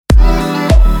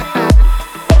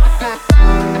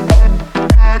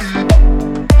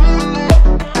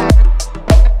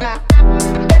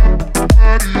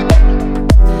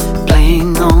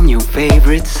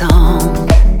favorite song.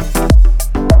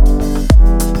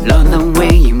 Love the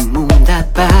way you move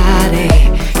that body,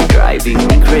 driving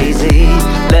me crazy.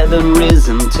 Let the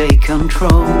rhythm take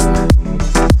control.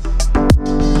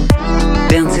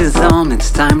 Dance is on,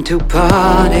 it's time to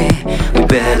party. We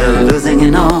better losing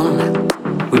it all.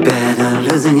 We better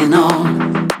losing it all.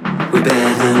 We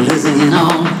better losing it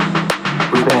all.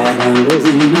 We better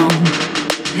losing it all.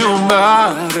 Your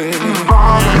body, your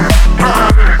body,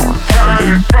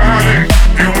 your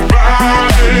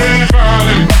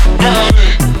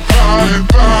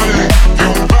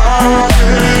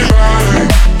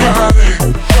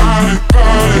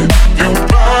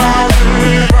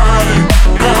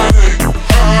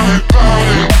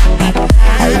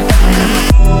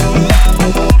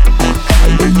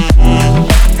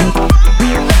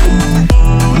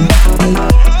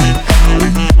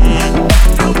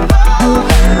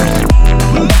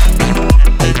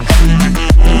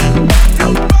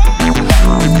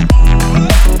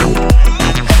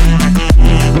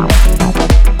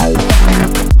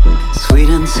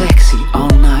sexy all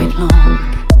night long.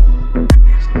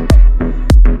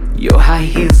 Your high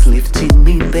heels lifting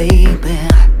me, baby.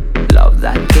 Love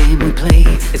that game we play.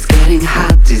 It's getting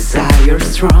hot, desire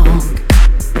strong.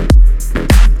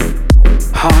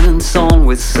 Heart and soul,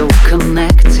 we're so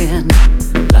connected.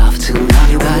 Love to love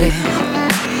your body.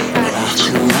 Love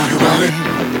to love your body.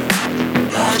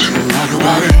 Love to love your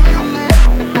body.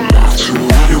 Love to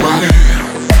love your body.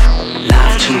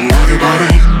 Love to love your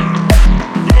body.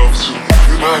 Love to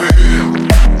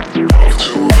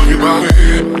love your body.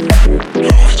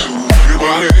 Love to love your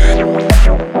body.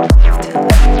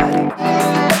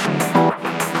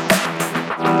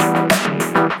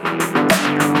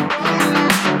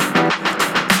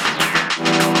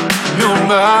 your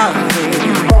body,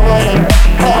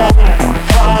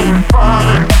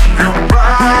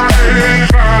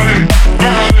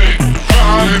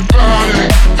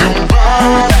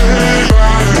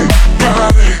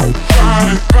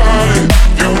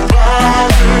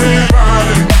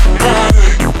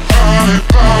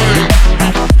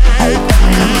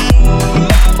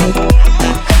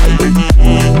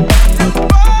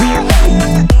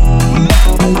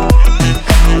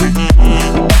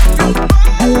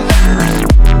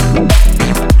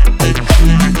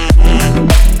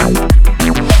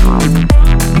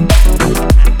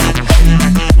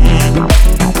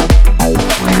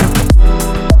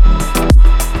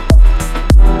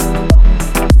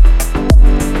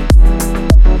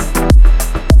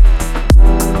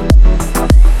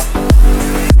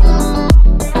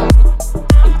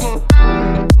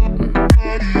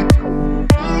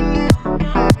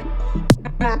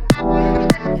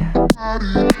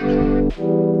 Body.